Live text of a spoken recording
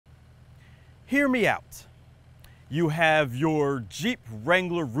Hear me out. You have your Jeep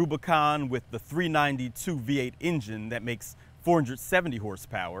Wrangler Rubicon with the 392 V8 engine that makes 470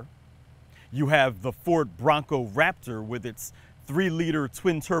 horsepower. You have the Ford Bronco Raptor with its 3-liter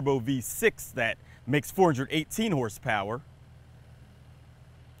twin-turbo V6 that makes 418 horsepower.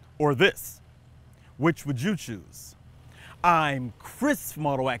 Or this. Which would you choose? I'm Chris from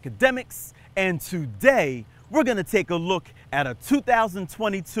AutoAcademics, and today we're going to take a look at a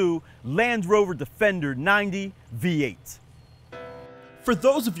 2022 Land Rover Defender 90 V8. For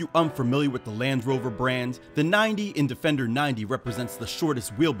those of you unfamiliar with the Land Rover brand, the 90 in Defender 90 represents the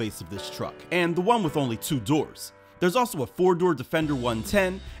shortest wheelbase of this truck, and the one with only 2 doors. There's also a 4-door Defender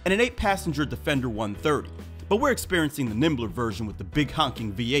 110 and an 8-passenger Defender 130, but we're experiencing the nimbler version with the big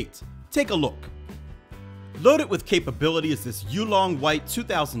honking V8. Take a look. Loaded with capability is this Yulong white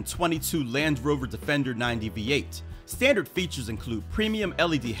 2022 Land Rover Defender 90 V8. Standard features include premium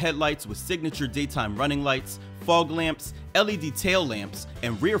LED headlights with signature daytime running lights, fog lamps, LED tail lamps,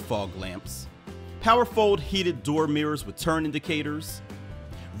 and rear fog lamps, power fold heated door mirrors with turn indicators,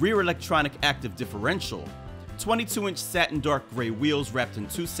 rear electronic active differential, 22-inch satin dark gray wheels wrapped in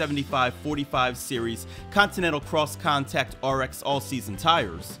 275/45 series Continental Cross Contact RX all-season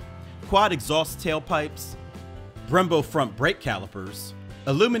tires, quad exhaust tailpipes, Brembo front brake calipers,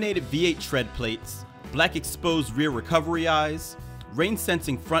 illuminated V8 tread plates, black exposed rear recovery eyes, rain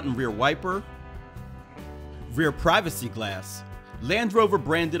sensing front and rear wiper, rear privacy glass, Land Rover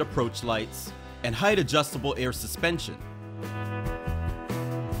branded approach lights, and height adjustable air suspension.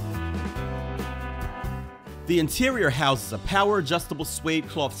 The interior houses a power adjustable suede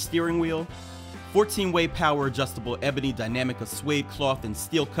cloth steering wheel, 14-way power adjustable ebony Dynamica suede cloth and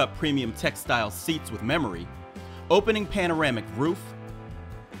steel cut premium textile seats with memory, opening panoramic roof,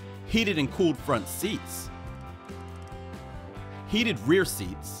 heated and cooled front seats, heated rear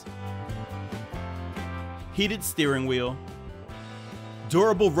seats, heated steering wheel,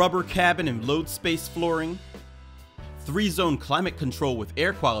 durable rubber cabin and load space flooring, 3-zone climate control with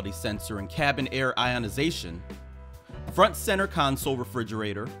air quality sensor and cabin air ionization, front center console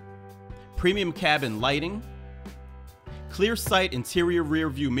refrigerator, premium cabin lighting, clear sight interior rear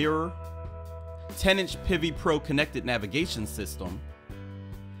view mirror, 10-inch Pivi Pro connected navigation system,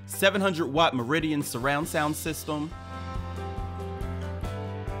 700-watt Meridian surround sound system,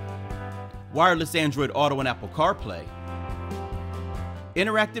 wireless Android Auto and Apple CarPlay,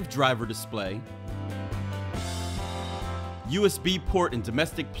 interactive driver display, USB port and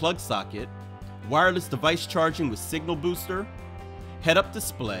domestic plug socket, wireless device charging with signal booster, head-up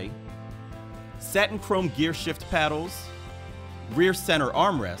display, satin chrome gear shift paddles, rear center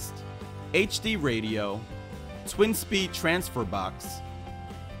armrest, HD radio, twin speed transfer box,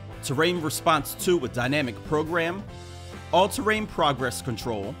 terrain response 2 with dynamic program, all-terrain progress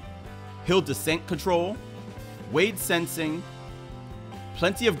control, hill descent control, wade sensing,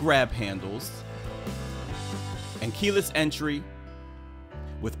 plenty of grab handles, and keyless entry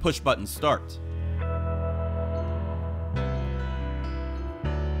with push button start.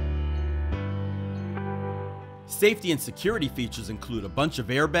 Safety and security features include a bunch of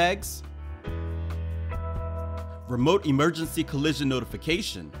airbags, remote emergency collision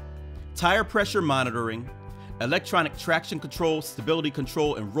notification, tire pressure monitoring, electronic traction control, stability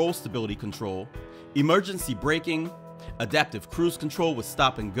control, and roll stability control, emergency braking, adaptive cruise control with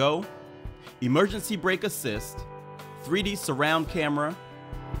stop and go, emergency brake assist, 3D surround camera,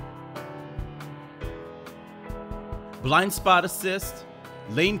 blind spot assist,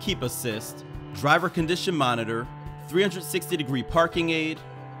 lane keep assist, driver condition monitor, 360-degree parking aid,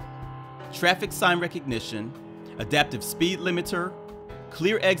 traffic sign recognition, adaptive speed limiter,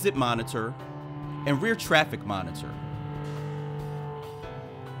 clear exit monitor, and rear traffic monitor.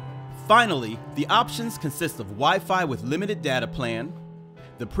 Finally, the options consist of Wi-Fi with limited data plan,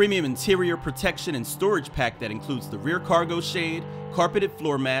 the premium interior protection and storage pack that includes the rear cargo shade, carpeted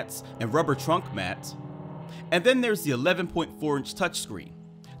floor mats, and rubber trunk mat, and then there's the 11.4-inch touchscreen.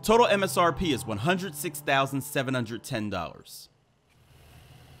 Total MSRP is $106,710.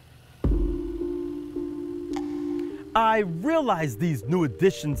 I realize these new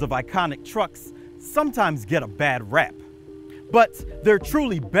editions of iconic trucks sometimes get a bad rap, but they're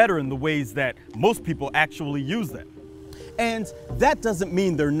truly better in the ways that most people actually use them. And that doesn't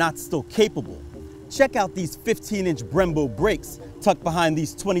mean they're not still capable. Check out these 15-inch Brembo brakes tucked behind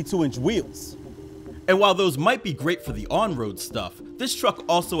these 22-inch wheels. And while those might be great for the on-road stuff, this truck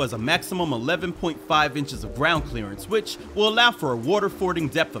also has a maximum 11.5 inches of ground clearance, which will allow for a water fording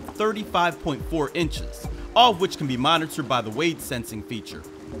depth of 35.4 inches, all of which can be monitored by the wade sensing feature.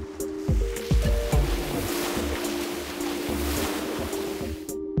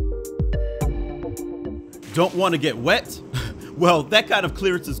 Don't want to get wet? Well, that kind of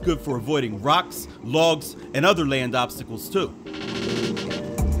clearance is good for avoiding rocks, logs, and other land obstacles too.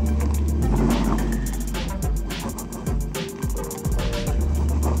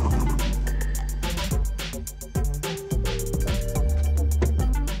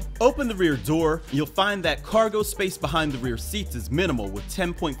 Open the rear door, and you'll find that cargo space behind the rear seats is minimal with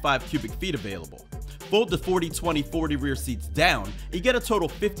 10.5 cubic feet available. Fold the 40-20-40 rear seats down, and you get a total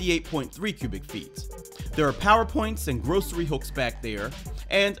 58.3 cubic feet. There are power points and grocery hooks back there,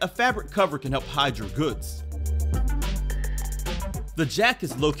 and a fabric cover can help hide your goods. The jack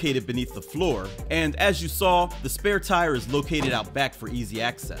is located beneath the floor, and as you saw, the spare tire is located out back for easy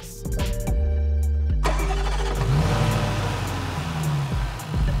access.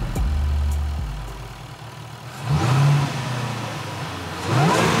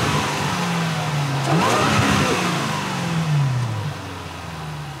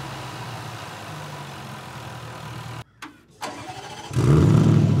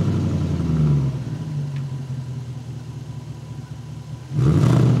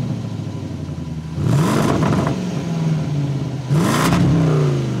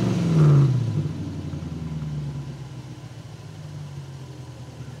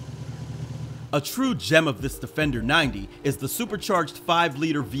 A true gem of this Defender 90 is the supercharged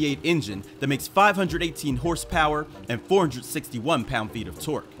 5-liter V8 engine that makes 518 horsepower and 461 pound-feet of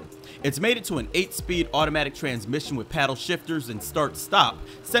torque. It's made it to an 8-speed automatic transmission with paddle shifters and start-stop,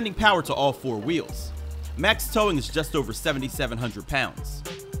 sending power to all 4 wheels. Max towing is just over 7,700 pounds.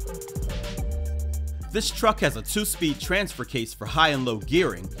 This truck has a 2-speed transfer case for high and low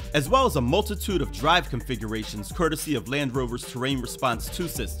gearing, as well as a multitude of drive configurations courtesy of Land Rover's Terrain Response 2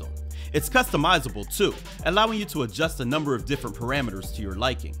 system. It's customizable too, allowing you to adjust a number of different parameters to your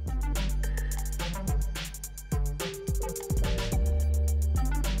liking.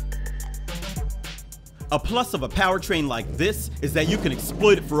 A plus of a powertrain like this is that you can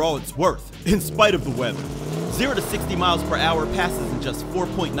exploit it for all it's worth, in spite of the weather. 0 to 60 miles per hour passes in just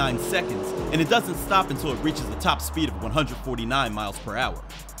 4.9 seconds, and it doesn't stop until it reaches the top speed of 149 miles per hour.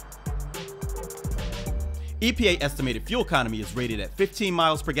 EPA estimated fuel economy is rated at 15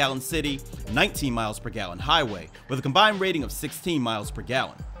 miles per gallon city, 19 miles per gallon highway, with a combined rating of 16 miles per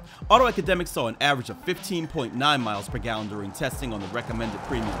gallon. AutoAcademics saw an average of 15.9 miles per gallon during testing on the recommended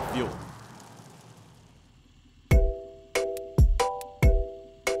premium fuel.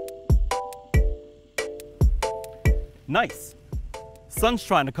 Nice. Sun's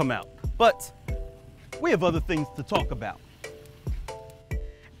trying to come out, but we have other things to talk about.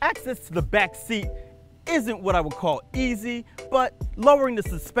 Access to the back seat isn't what I would call easy, but lowering the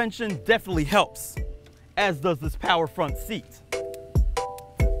suspension definitely helps, as does this power front seat.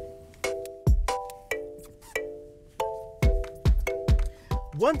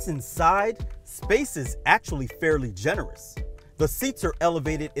 Once inside, space is actually fairly generous. The seats are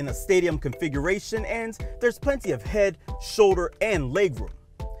elevated in a stadium configuration, and there's plenty of head, shoulder, and legroom.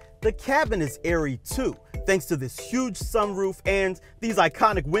 The cabin is airy too, thanks to this huge sunroof and these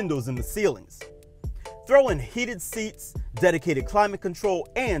iconic windows in the ceilings. Throw in heated seats, dedicated climate control,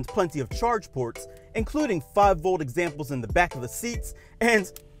 and plenty of charge ports, including 5-volt examples in the back of the seats,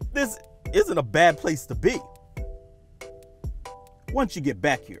 and this isn't a bad place to be. Once you get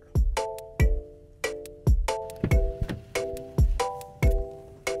back here.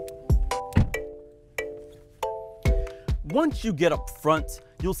 Once you get up front,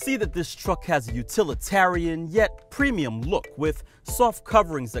 you'll see that this truck has a utilitarian yet premium look with soft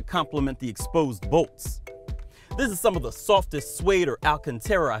coverings that complement the exposed bolts. This is some of the softest suede or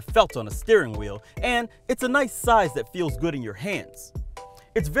Alcantara I've felt on a steering wheel, and it's a nice size that feels good in your hands.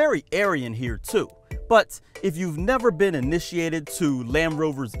 It's very airy in here too, but if you've never been initiated to Land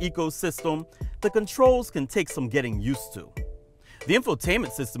Rover's ecosystem, the controls can take some getting used to. The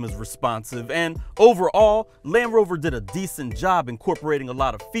infotainment system is responsive, and overall, Land Rover did a decent job incorporating a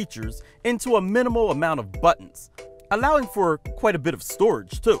lot of features into a minimal amount of buttons, allowing for quite a bit of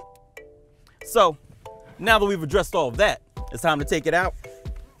storage too. So, now that we've addressed all of that, it's time to take it out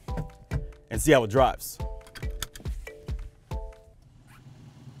and see how it drives.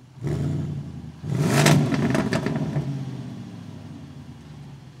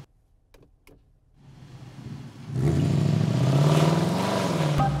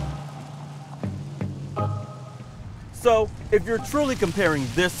 So, if you're truly comparing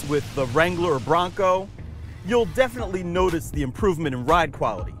this with the Wrangler or Bronco, you'll definitely notice the improvement in ride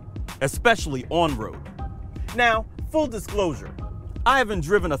quality, especially on-road. Now, full disclosure, I haven't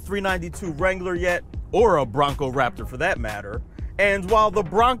driven a 392 Wrangler yet, or a Bronco Raptor for that matter, and while the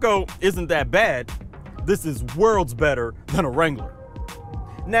Bronco isn't that bad, this is worlds better than a Wrangler.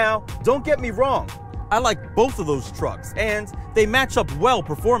 Now, don't get me wrong, I like both of those trucks, and they match up well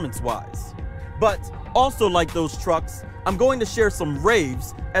performance-wise. But also like those trucks, I'm going to share some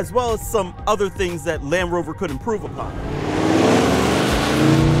raves as well as some other things that Land Rover could improve upon.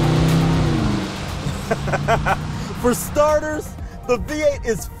 For starters, the V8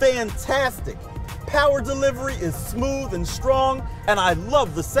 is fantastic. Power delivery is smooth and strong, and I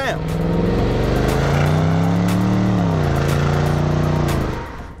love the sound.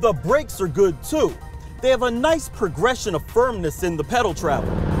 The brakes are good too. They have a nice progression of firmness in the pedal travel.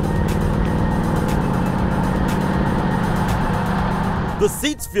 The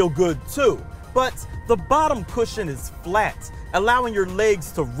seats feel good too, but the bottom cushion is flat, allowing your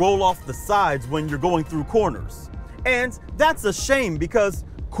legs to roll off the sides when you're going through corners. And that's a shame because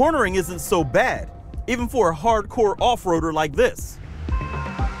cornering isn't so bad, even for a hardcore off-roader like this.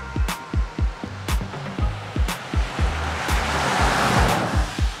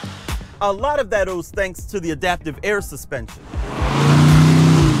 A lot of that owes thanks to the adaptive air suspension.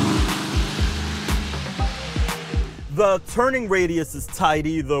 The turning radius is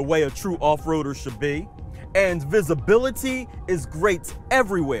tidy the way a true off-roader should be, and visibility is great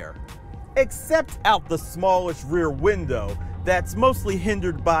everywhere, except out the smallish rear window that's mostly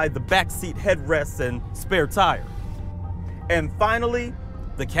hindered by the backseat headrests and spare tire. And finally,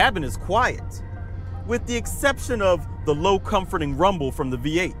 the cabin is quiet, with the exception of the low comforting rumble from the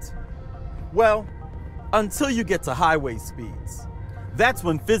V8. Well, until you get to highway speeds. That's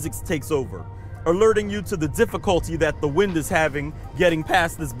when physics takes over, alerting you to the difficulty that the wind is having getting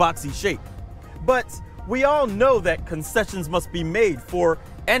past this boxy shape. But we all know that concessions must be made for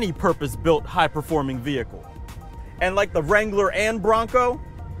any purpose-built high-performing vehicle. And like the Wrangler and Bronco,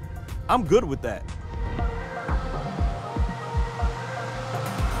 I'm good with that.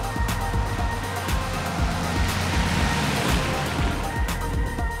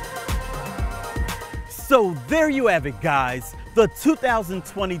 So there you have it, guys, the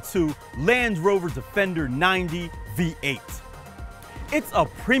 2022 Land Rover Defender 90 V8. It's a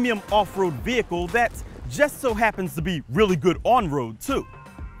premium off-road vehicle that just so happens to be really good on-road too.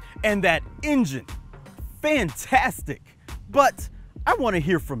 And that engine, fantastic. But I want to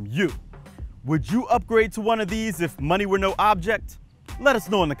hear from you. Would you upgrade to one of these if money were no object? Let us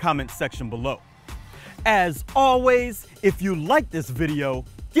know in the comments section below. As always, if you like this video,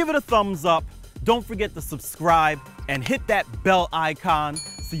 give it a thumbs up. Don't forget to subscribe and hit that bell icon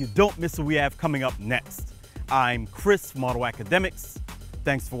so you don't miss what we have coming up next. I'm Chris from AutoAcademics.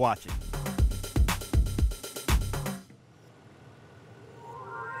 Thanks for watching.